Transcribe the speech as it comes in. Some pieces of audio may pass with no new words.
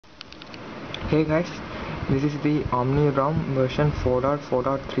Hey guys, this is the Omni Rom version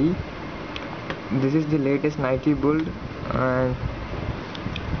 4.4.3. This is the latest Nike build, and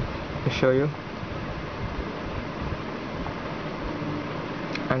I'll show you.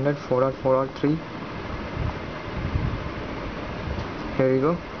 Android 4.4.3. Here you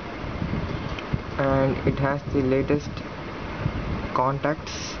go, and it has the latest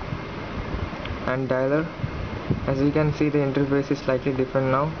contacts and dialer. As you can see, the interface is slightly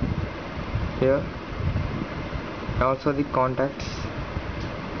different now. Here also the contacts,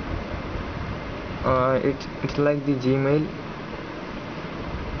 it's like the Gmail,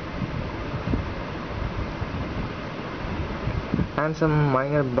 and some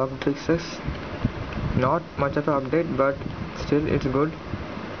minor bug fixes. Not much of an update, but still it's good.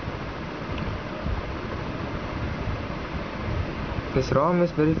 This ROM is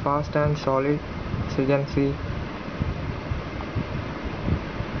very fast and solid, as you can see.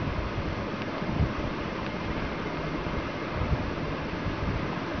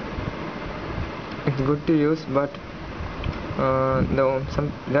 It's good to use, but there are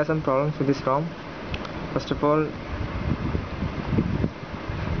some problems with this ROM. First of all,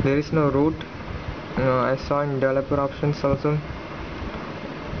 there is no root. I saw in developer options also,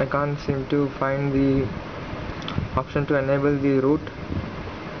 I can't seem to find the option to enable the root.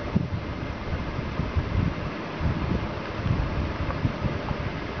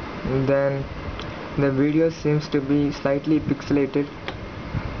 Then the video seems to be slightly pixelated,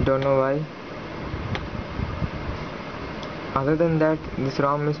 don't know why. Other than that, this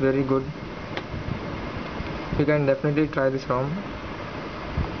ROM is very good. You can definitely try this ROM.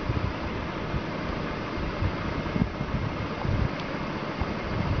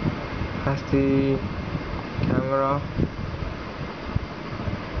 Has the camera,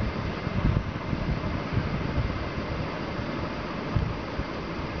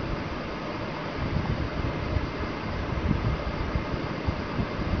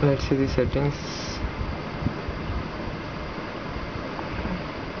 let's see the settings.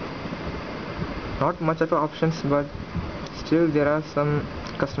 Not much of options, but still there are some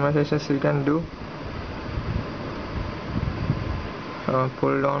customizations you can do.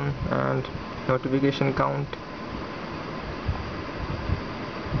 Pull down and notification count,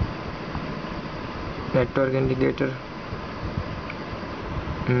 network indicator,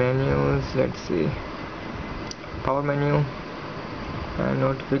 menus, let's see, power menu and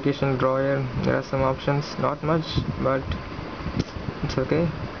notification drawer. There are some options, not much, but it's okay.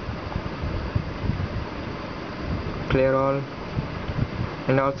 Clear all,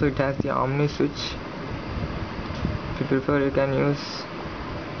 and also it has the Omni switch. If you prefer, you can use.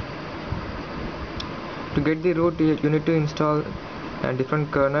 To get the root, you need to install a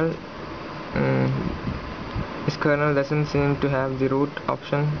different kernel. This kernel doesn't seem to have the root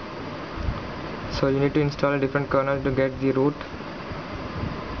option, so you need to install a different kernel to get the root.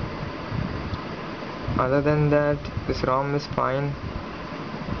 Other than that, this ROM is fine.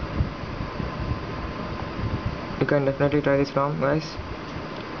 You can definitely try this ROM, guys.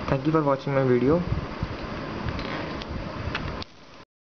 Thank you for watching my video.